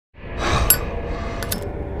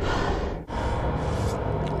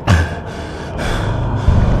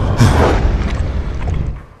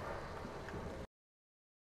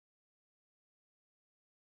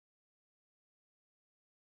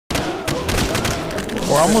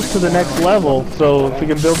We're almost to the next level, so if we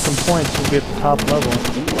can build some points, we'll get the top level.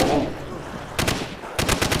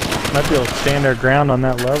 Might be able to stand our ground on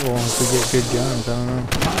that level if we get good guns, I don't know.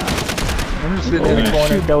 I'm just sitting in the corner.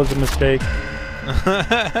 Shoot, that was a mistake.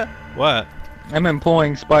 What? I'm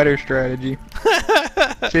employing spider strategy.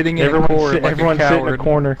 Sitting in a corner like everyone a coward. sit in a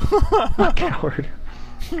corner. Coward.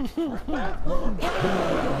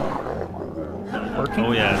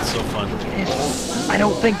 Oh yeah, it's so fun. I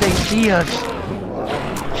don't think they see us.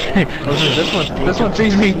 This one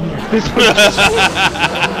sees me. This one.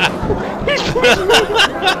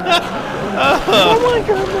 Oh my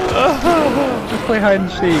god! No. Just play hide and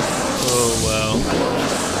seek. Oh wow.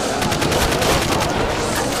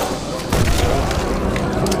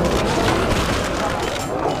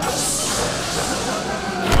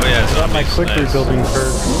 Oh yeah, it's got my quick rebuilding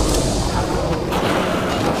curve.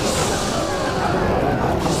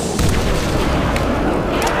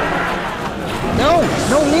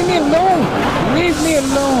 No, leave me alone! Leave me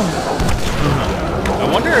alone! I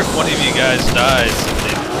wonder if one of you guys dies, if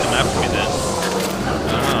they come after me then. I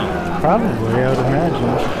don't know. Probably, I would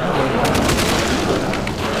imagine.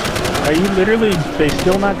 Are you literally, they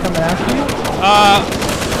still not coming after you?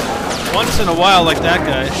 Once in a while like that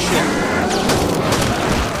guy. Shit.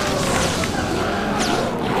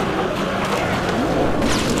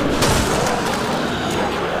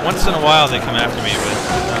 Once in a while they come after me, but...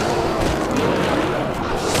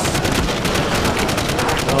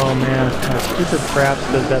 Oh man, that stupid Fraps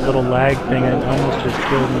does that little lag thing, it almost just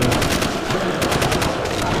killed me.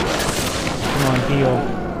 Come on, heal.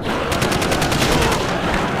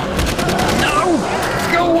 No!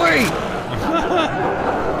 Go away!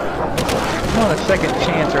 I'm on a second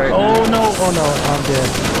chance right now. Oh no, I'm dead.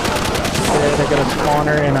 Dead, I got a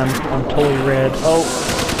spawner and I'm totally red. Oh!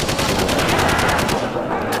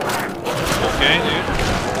 Okay, dude.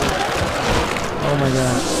 Oh my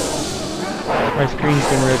god. My screen's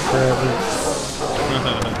been red forever.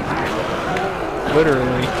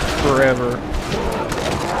 Literally, forever.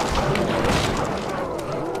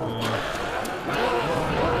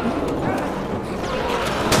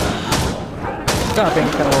 Stopping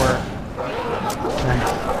power.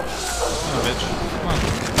 Nice. Oh, bitch. Come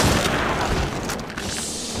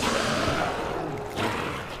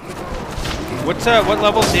on. What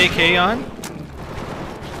level's the AK on?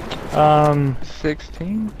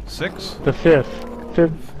 16? 6? The fifth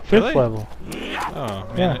Really? level. Oh,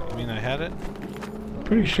 yeah. You mean I had it?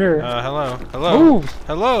 Pretty sure. Hello. Hello. Ooh.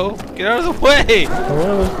 Hello. Get out of the way.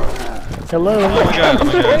 Hello. Hello. Oh my god. I'm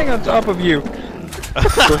standing on top of you. Go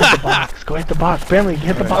hit the box. Go hit the box. Bentley,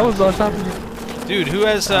 hit the box. I was on top of you. Dude, who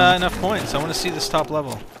has enough points? I want to see this top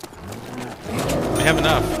level. We have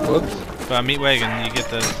enough. Whoops. Meat wagon, you get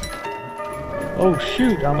the... Oh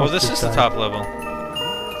shoot. Oh, this is the top level.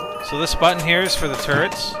 So this button here is for the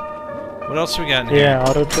turrets. What else we got in here? Yeah,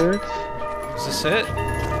 auto turrets. Is this it?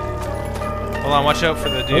 Hold on, watch out for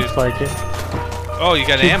the dude. Looks like it. Oh, you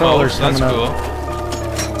got Two ammo, crawlers so that's coming cool. up.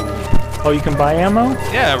 Oh, you can buy ammo?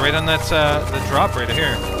 Yeah, right on that, the drop right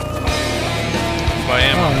here. Buy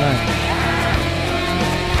ammo. Oh, nice.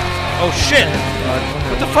 Oh, shit!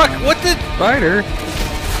 What the fuck? What the... Spider?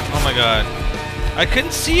 Oh my god. I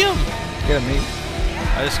couldn't see him! Get me.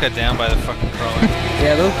 I just got down by the fucking crawler.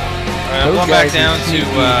 Yeah, those... Alright, I'm going back down to,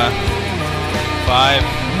 5. I'm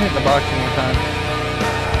hitting the box one more time.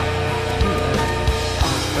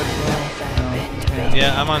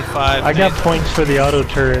 Yeah, I'm on 5. I got points for the auto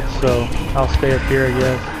turret, so I'll stay up here, I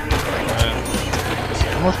guess.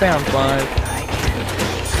 I'm gonna stay on 5.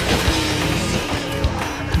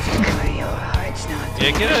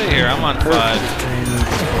 Yeah, get out of here. I'm on 5.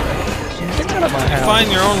 Get out of my house.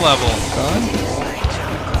 Find your own level. Son.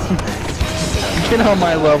 Get on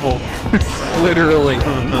my level. Literally. You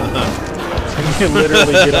can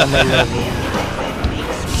literally get on my level.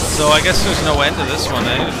 So I guess there's no end to this one,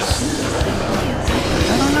 eh? Just...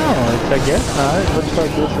 I don't know. I guess not. It looks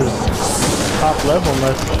like this is top level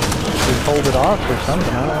unless we hold it off or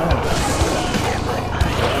something. I don't know.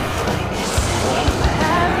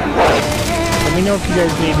 Let me know if you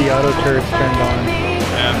guys need the auto turrets turned on.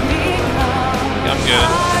 Yeah. I'm good.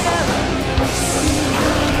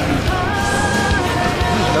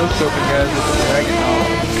 No scoping guys with the dragon.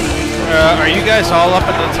 Are you guys all up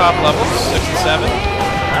at the top levels? 6 and 7?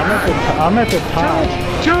 I'm at the top.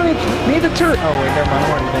 Turret! Need the turret! Oh wait, never mind.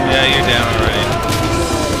 I'm already down. Yeah, you're down already.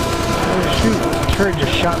 Oh shoot, the turret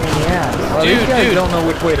just shot me in the ass. Well, these guys don't know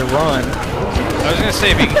which way to run. I was gonna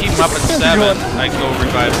say, if you can keep them up at 7, I'd go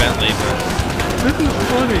revive Bentley, but... This is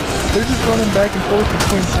funny. They're just running back and forth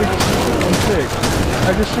between 6 and 6.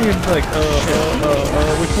 I just see it like,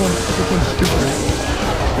 which one's stupid?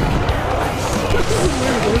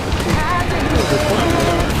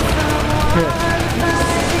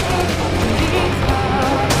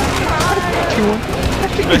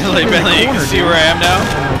 Bentley, you can see where I am now?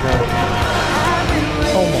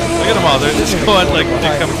 Oh my god. Look at them all. They're just going like,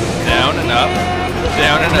 they're coming down and up,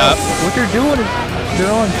 down and up. What they're doing is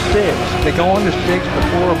they're on six. They go on to six, the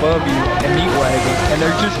floor above you, and meat wagon, and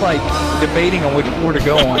they're just like debating on which floor to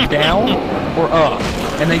go on, down or up,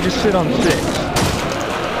 and they just sit on six.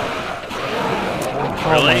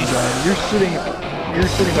 Really? Oh my god, you're sitting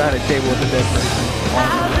behind a table with a dead person.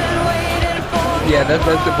 Yeah, that's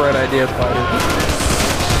a bright idea, Spider.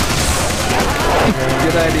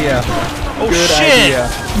 Good idea. Oh Good shit! idea.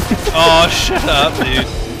 Oh, shut up, dude.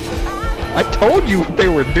 I told you what they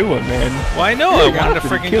were doing, man. Well, I know. I wanted to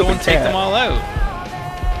freaking go and take them all out.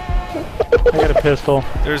 I got a pistol.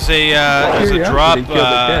 There's a drop on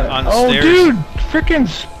the Oh, stairs. dude! Freaking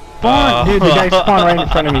spawn! Dude, the guy spawned right in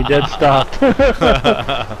front of me. Dead stopped.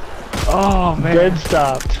 Oh man, Dead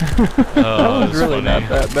stopped. Oh, that was really not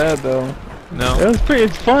that bad though. No. It was pretty.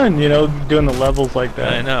 It's fun, you know, doing the levels like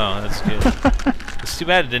that. I know. That's good. It's too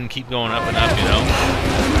bad it didn't keep going up and up, you know?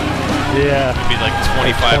 Yeah. It'd be like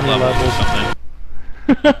 25 20 levels or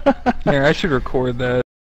something. Yeah, I should record that.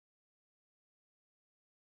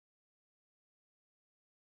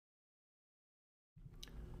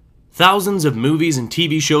 Thousands of movies and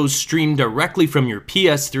TV shows stream directly from your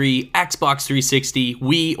PS3, Xbox 360,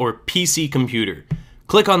 Wii, or PC computer.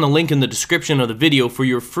 Click on the link in the description of the video for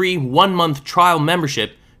your free 1-month trial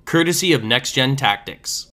membership, courtesy of Next Gen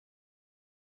Tactics.